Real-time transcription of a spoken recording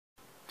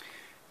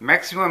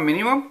Maximum,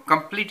 minimum,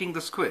 completing the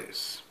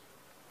squares.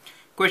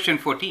 Question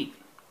 14.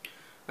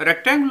 A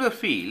rectangular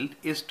field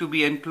is to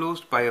be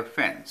enclosed by a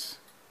fence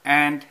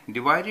and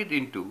divided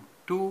into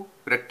two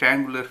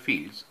rectangular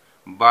fields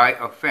by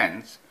a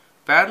fence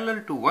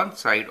parallel to one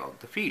side of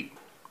the field.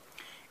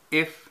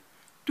 If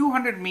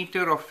 200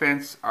 meters of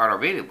fence are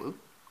available,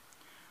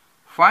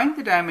 find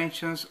the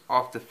dimensions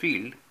of the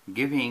field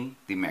giving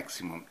the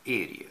maximum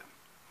area.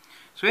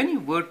 So any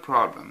word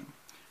problem,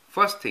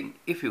 first thing,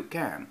 if you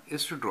can,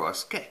 is to draw a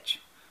sketch.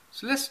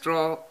 So let's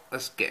draw a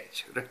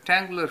sketch.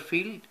 Rectangular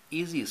field,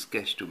 easy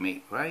sketch to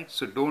make, right?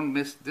 So don't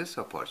miss this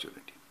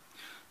opportunity.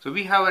 So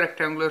we have a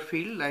rectangular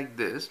field like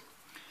this,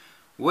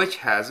 which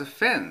has a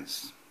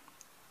fence,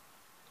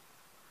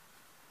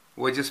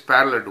 which is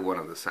parallel to one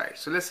of the sides.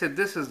 So let's say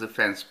this is the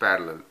fence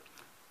parallel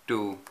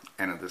to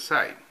another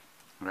side,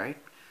 right?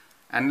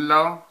 And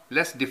now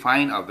let's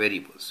define our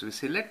variables. So we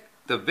say let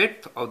the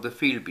width of the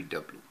field be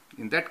W.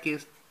 In that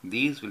case,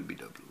 these will be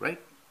W,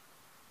 right?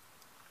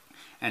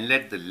 And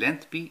let the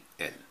length be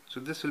L. So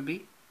this will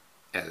be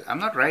L. I'm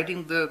not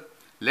writing the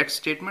let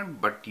statement,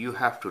 but you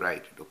have to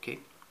write it, okay?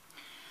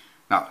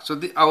 Now,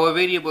 so our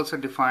variables are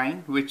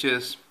defined, which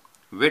is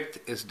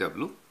width is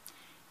W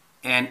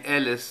and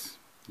L is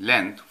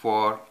length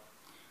for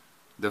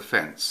the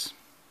fence,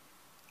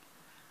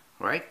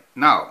 right?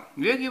 Now,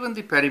 we are given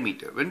the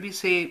perimeter. When we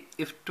say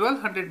if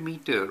 1200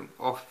 meters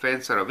of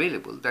fence are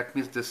available, that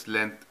means this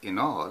length in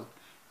all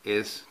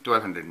is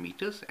 1200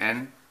 meters,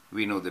 and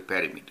we know the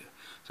perimeter.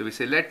 So we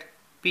say let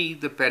P,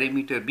 the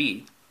perimeter,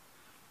 be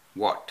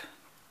what?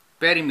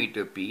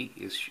 Perimeter P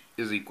is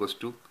equals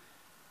to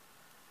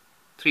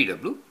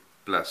 3W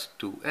plus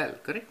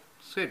 2L, correct?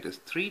 So it is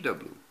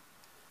 3W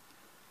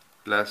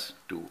plus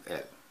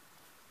 2L.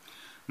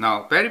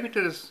 Now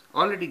perimeter is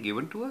already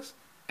given to us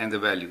and the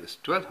value is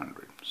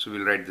 1200. So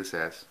we'll write this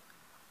as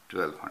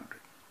 1200.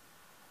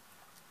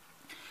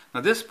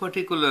 Now this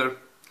particular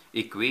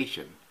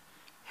equation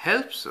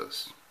helps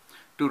us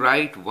to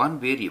write one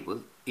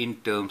variable in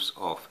terms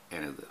of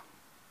another.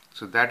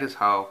 So that is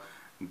how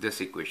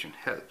this equation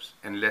helps,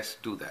 and let's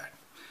do that.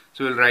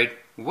 So we'll write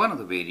one of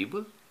the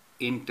variable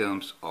in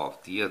terms of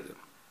the other.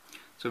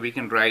 So we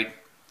can write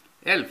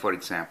L, for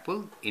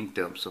example, in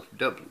terms of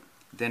W.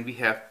 Then we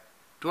have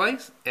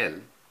twice L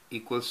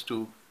equals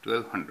to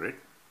 1200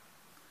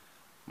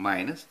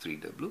 minus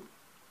 3W,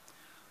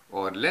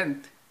 or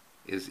length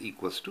is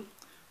equals to,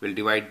 we'll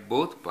divide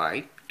both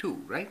by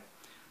 2, right?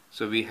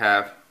 So we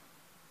have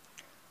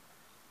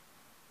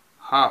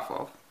half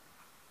of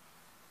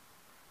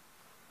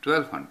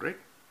 1200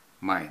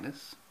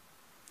 minus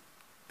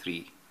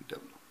 3W,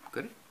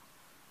 correct?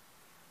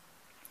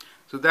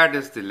 So that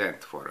is the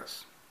length for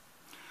us.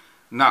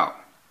 Now,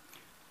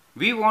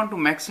 we want to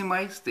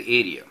maximize the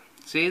area.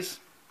 It says,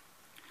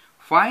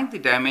 find the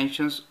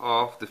dimensions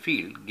of the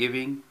field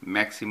giving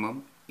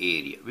maximum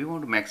area. We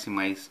want to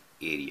maximize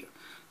area.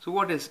 So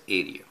what is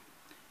area?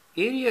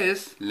 Area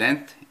is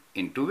length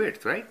into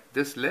width, right?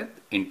 This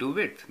length into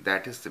width,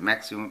 that is the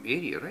maximum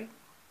area, right?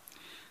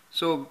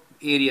 So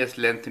area is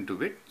length into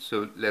width,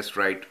 so let's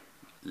write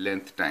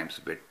length times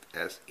width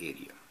as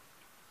area.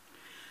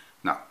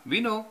 Now we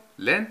know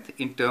length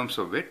in terms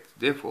of width,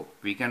 therefore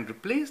we can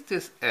replace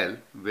this L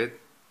with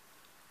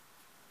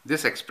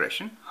this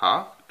expression,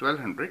 half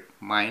 1200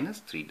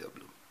 minus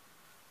 3W.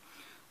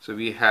 So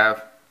we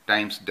have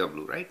times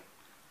W, right?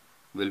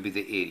 Will be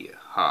the area,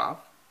 half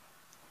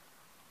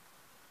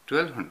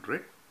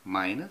 1200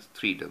 minus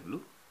 3W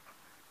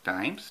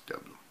times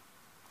W.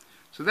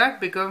 So that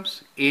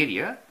becomes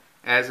area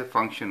as a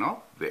function of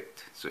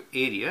width. So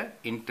area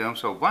in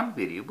terms of one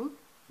variable,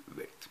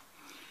 width.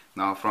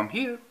 Now from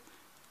here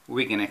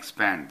we can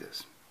expand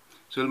this.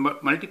 So we'll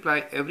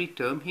multiply every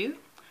term here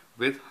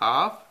with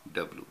half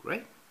W,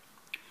 right?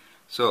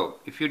 So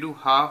if you do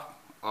half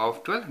of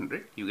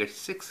 1200, you get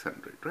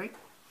 600, right?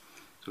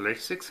 So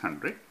let's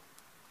 600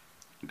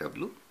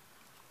 W,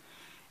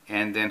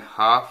 and then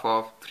half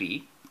of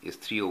 3 is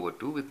 3 over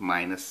 2 with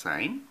minus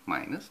sign,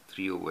 minus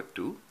 3 over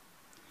 2.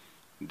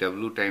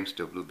 W times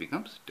W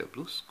becomes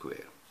W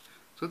square.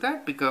 So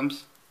that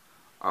becomes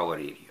our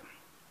area.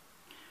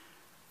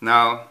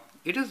 Now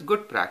it is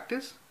good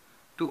practice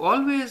to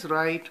always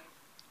write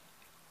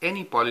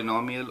any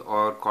polynomial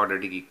or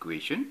quadratic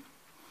equation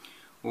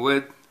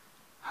with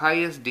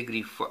highest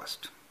degree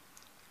first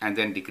and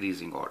then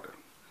decreasing order.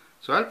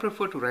 So I'll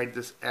prefer to write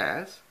this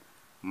as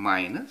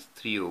minus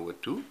 3 over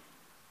 2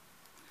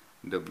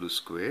 W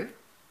square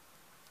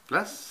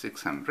plus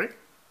 600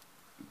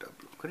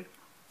 W, correct?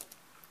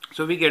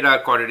 So we get our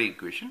quadratic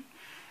equation,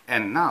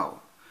 and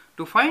now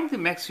to find the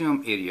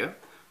maximum area,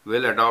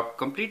 we'll adopt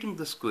completing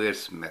the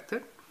squares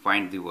method,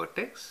 find the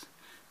vertex.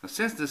 Now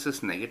since this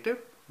is negative,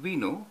 we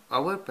know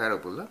our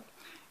parabola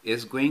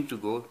is going to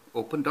go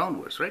open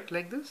downwards, right,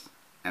 like this,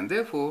 and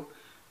therefore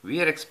we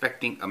are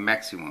expecting a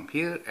maximum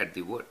here at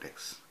the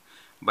vertex.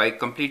 By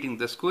completing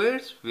the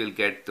squares, we'll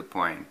get the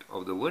point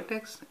of the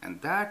vertex,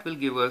 and that will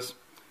give us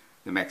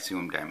the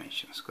maximum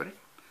dimensions, correct?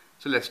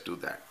 So let's do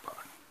that part.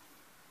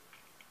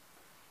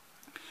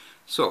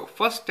 So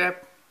first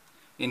step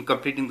in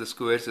completing the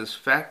squares is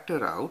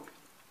factor out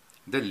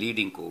the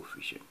leading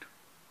coefficient,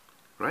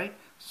 right?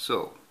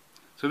 So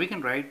we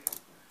can write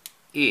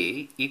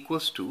A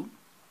equals to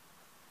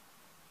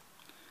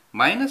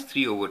minus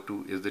 3 over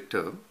 2 is the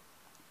term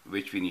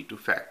which we need to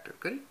factor,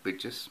 correct?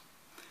 Which is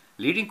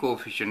leading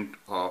coefficient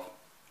of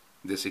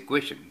this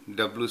equation,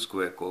 W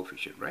square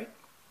coefficient, right?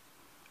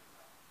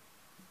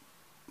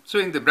 So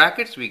in the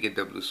brackets we get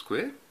W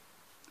square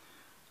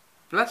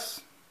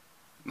plus,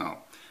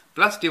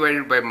 plus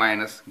divided by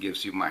minus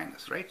gives you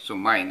minus, right? So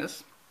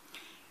minus,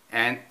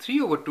 and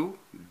 3 over 2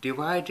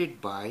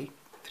 divided by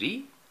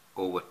 3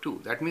 over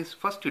 2. That means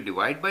first you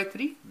divide by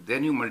 3,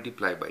 then you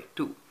multiply by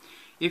 2.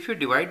 If you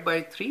divide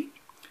by 3,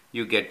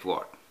 you get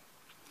what?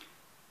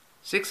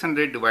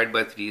 600 divided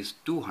by 3 is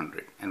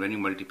 200, and when you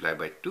multiply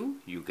by 2,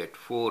 you get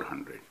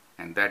 400,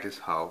 and that is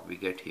how we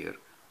get here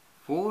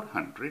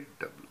 400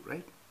 W,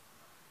 right?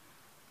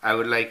 I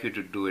would like you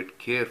to do it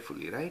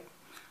carefully, right?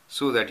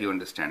 So that you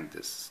understand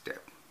this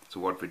step. So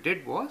what we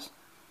did was,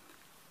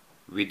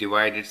 we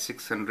divided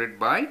 600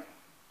 by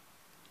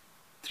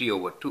 3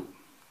 over 2,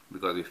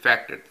 because we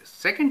factored this.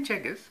 Second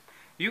check is,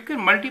 you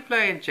can multiply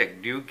and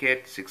check, do you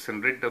get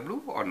 600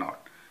 W or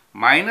not?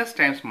 Minus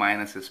times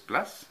minus is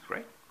plus,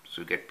 right?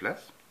 So you get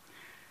plus.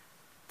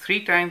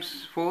 3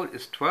 times 4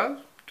 is 12.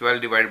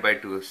 12 divided by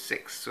 2 is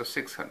 6. So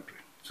 600.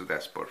 So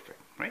that's perfect,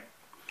 right?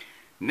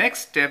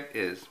 Next step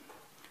is,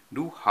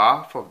 do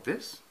half of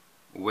this,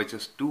 which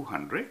is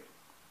 200,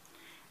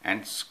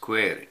 and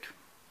square it.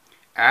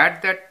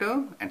 Add that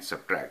term and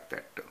subtract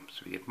that term.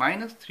 So we get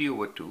minus 3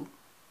 over 2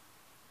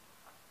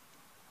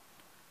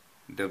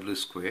 W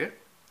square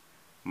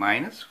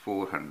minus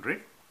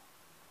 400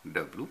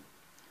 W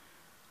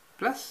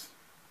plus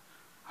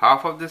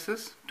half of this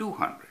is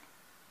 200.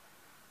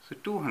 So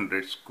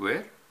 200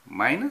 square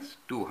minus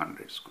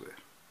 200 square.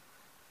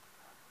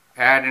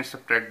 Add and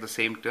subtract the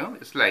same term.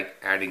 It's like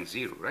adding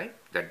 0, right?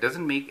 That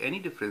doesn't make any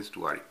difference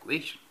to our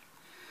equation.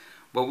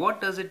 But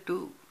what does it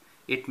do?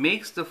 It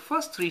makes the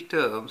first 3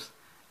 terms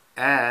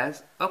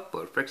as a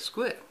perfect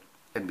square.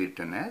 It can be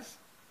written as,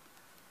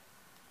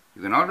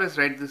 you can always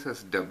write this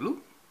as W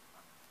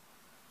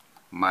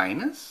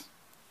minus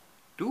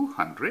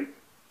 200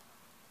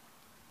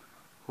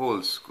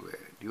 whole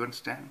square. Do you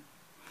understand?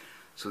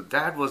 So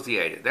that was the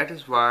idea. That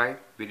is why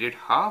we did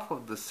half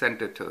of the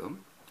center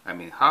term,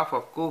 half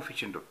of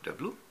coefficient of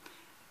W,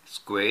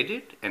 squared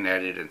it and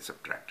added and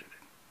subtracted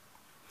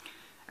it.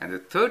 And the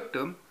third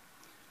term,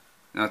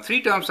 now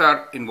 3 terms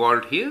are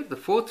involved here. The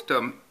fourth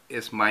term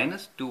is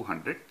minus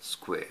 200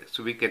 square.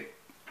 So we can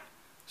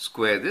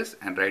square this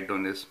and write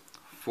down as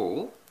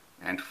 4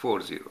 and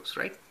 4 zeros,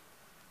 right?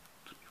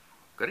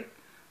 Correct?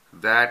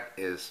 That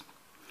is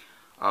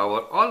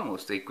our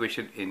almost the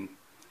equation in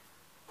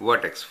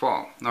vertex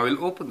form. Now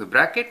we'll open the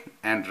bracket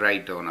and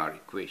write down our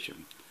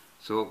equation.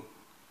 So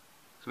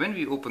when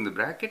we open the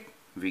bracket,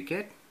 we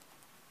get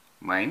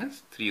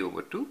minus 3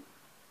 over 2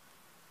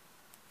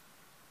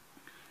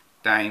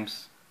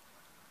 times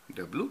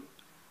W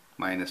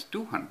minus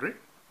 200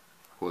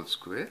 whole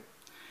square,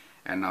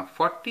 and now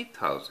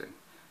 40,000.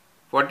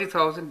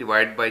 40,000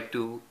 divided by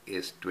 2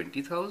 is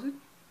 20,000,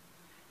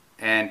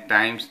 and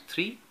times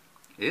 3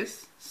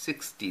 is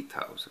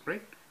 60,000,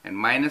 right? And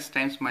minus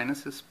times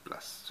minus is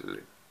plus, so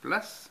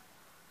plus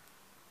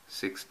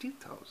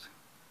 60,000,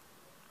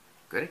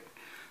 correct?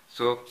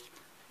 So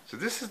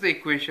this is the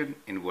equation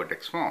in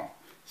vertex form.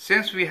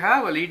 Since we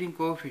have a leading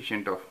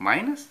coefficient of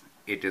minus,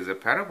 it is a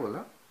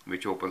parabola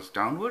which opens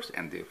downwards,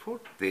 and therefore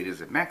there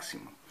is a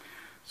maximum.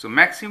 So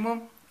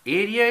maximum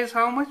area is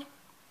how much?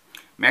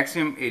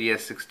 Maximum area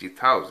is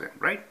 60,000,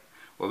 right?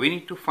 Well, we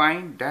need to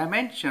find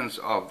dimensions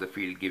of the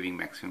field giving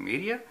maximum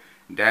area.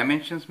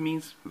 Dimensions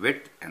means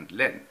width and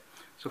length.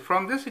 So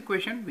from this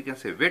equation, we can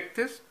say width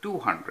is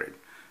 200.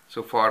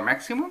 So for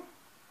maximum,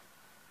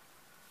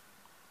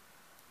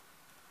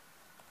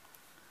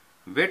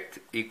 width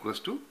equals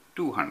to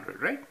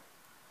 200, right?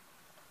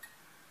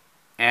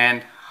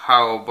 And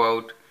how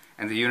about,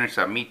 and the units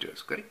are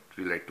meters, correct?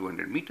 We write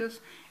 200 meters.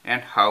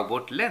 And how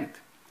about length?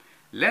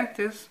 Length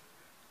is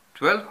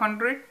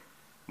 1200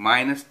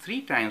 minus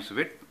 3 times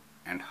width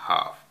and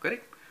half,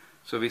 correct?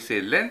 So we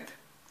say length,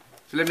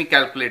 so let me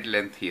calculate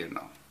length here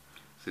now.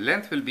 So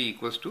length will be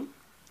equals to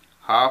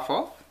half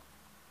of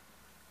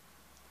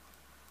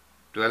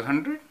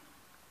 1200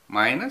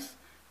 minus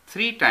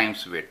 3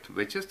 times width,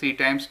 which is 3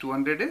 times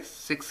 200 is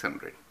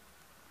 600.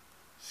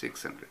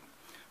 600.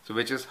 So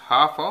which is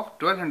half of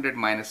 1200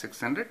 minus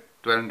 600.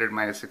 1200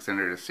 minus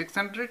 600 is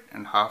 600,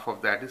 and half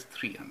of that is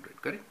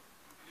 300, correct?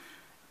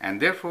 And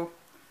therefore,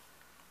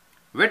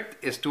 width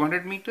is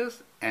 200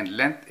 meters and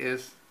length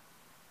is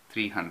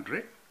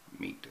 300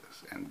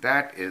 meters. And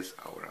that is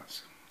our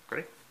answer,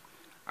 correct?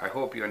 I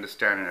hope you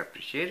understand and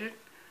appreciate it.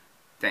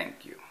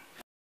 Thank you.